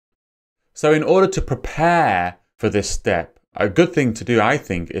So in order to prepare for this step, a good thing to do, I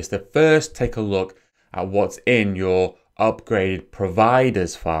think, is to first take a look at what's in your upgraded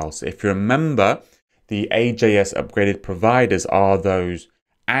providers file. So if you remember, the AJS upgraded providers are those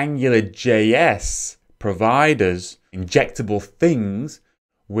AngularJS providers, injectable things,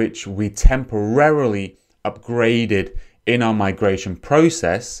 which we temporarily upgraded in our migration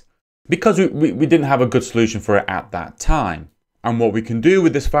process because we didn't have a good solution for it at that time. And what we can do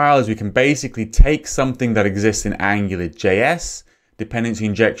with this file is we can basically take something that exists in AngularJS, dependency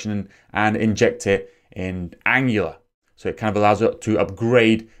injection, and inject it in Angular. So it kind of allows us to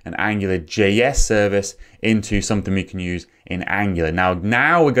upgrade an AngularJS service into something we can use in Angular.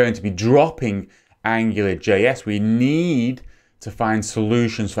 Now we're going to be dropping AngularJS. We need to find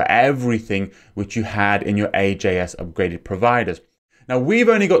solutions for everything which you had in your AJS upgraded providers. Now we've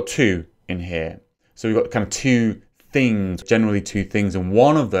only got two in here. So we've got kind of two things, generally two things, and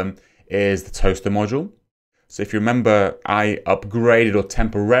one of them is the toaster module. So if you remember, I upgraded or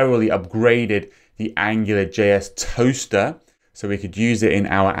temporarily upgraded the AngularJS toaster so we could use it in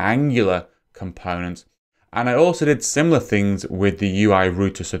our Angular components. And I also did similar things with the UI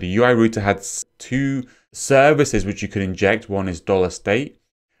router. So the UI router had two services which you could inject. One is $state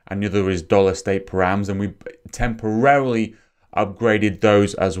and the other is $state params, and we temporarily upgraded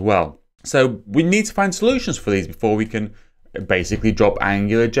those as well. So we need to find solutions for these before we can basically drop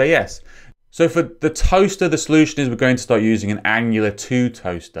AngularJS. So for the toaster, the solution is we're going to start using an Angular 2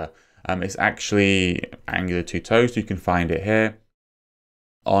 toaster. It's actually Angular 2 toaster. You can find it here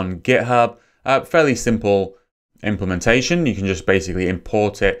on GitHub. Fairly simple implementation. You can just basically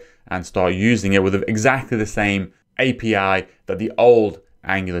import it and start using it with exactly the same API that the old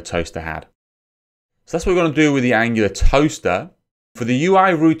Angular toaster had. So that's what we're going to do with the Angular toaster. For the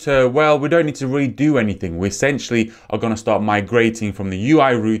UI router, well, we don't need to really do anything. We essentially are going to start migrating from the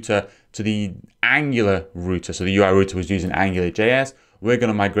UI router to the Angular router. So the UI router was using AngularJS. We're going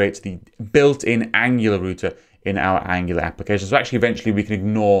to migrate to the built-in Angular router in our Angular application. So actually, eventually, we can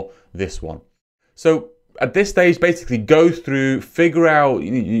ignore this one. So at this stage, basically go through, figure out,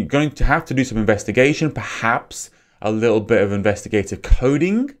 you're going to have to do some investigation, perhaps a little bit of investigative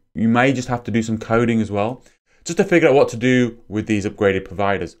coding. You may just have to do some coding as well, just to figure out what to do with these upgraded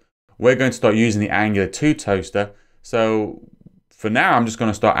providers. We're going to start using the Angular 2 toaster. So for now, I'm just going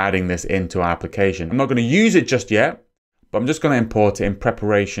to start adding this into our application. I'm not going to use it just yet, but I'm just going to import it in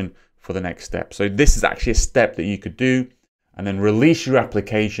preparation for the next step. So this is actually a step that you could do and then release your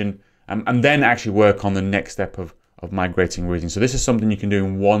application and then actually work on the next step of migrating routing. So this is something you can do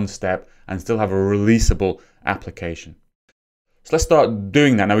in one step and still have a releasable application. So let's start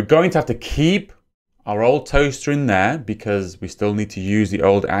doing that. Now we're going to have to keep our old toaster in there because we still need to use the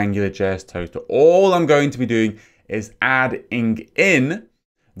old AngularJS toaster. All I'm going to be doing is adding in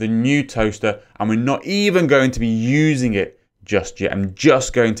the new toaster, and we're not even going to be using it just yet. I'm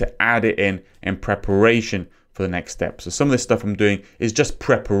just going to add it in preparation for the next step. So some of this stuff I'm doing is just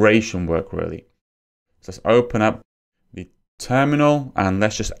preparation work, really. So let's open up the terminal and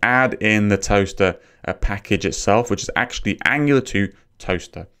let's just add in the toaster package itself, which is actually Angular 2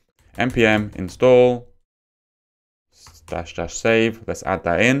 toaster. npm install -- save. Let's add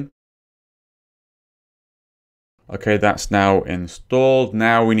that in. Okay, that's now installed.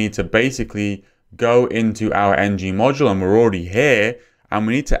 Now we need to basically go into our ng module, and we're already here, and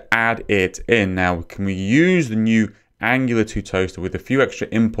we need to add it in. Now, can we use the new Angular 2 toaster with a few extra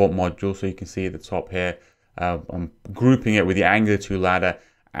import modules? So you can see at the top here, I'm grouping it with the Angular 2 ladder,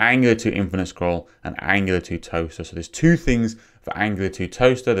 Angular 2 infinite scroll, and Angular 2 toaster. So there's two things for Angular 2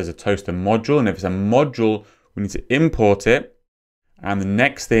 toaster. There's a toaster module, and if it's a module, we need to import it. And the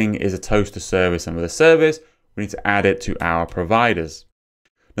next thing is a toaster service, and with a service, we need to add it to our providers.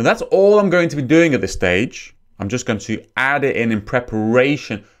 Now that's all I'm going to be doing at this stage. I'm just going to add it in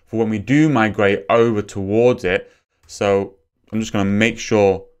preparation for when we do migrate over towards it. So I'm just going to make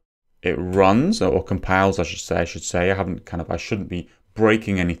sure it runs or compiles, I should say. I shouldn't be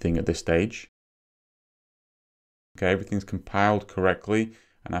breaking anything at this stage. Okay, everything's compiled correctly.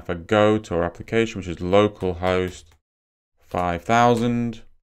 And if I go to our application, which is localhost 5000,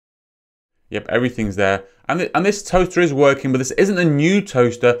 yep, everything's there. And this toaster is working, but this isn't a new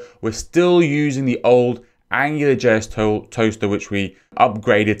toaster. We're still using the old AngularJS toaster, which we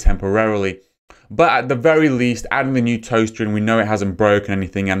upgraded temporarily. But at the very least, adding the new toaster in, we know it hasn't broken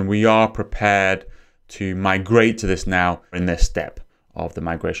anything, and we are prepared to migrate to this now in this step of the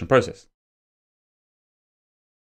migration process.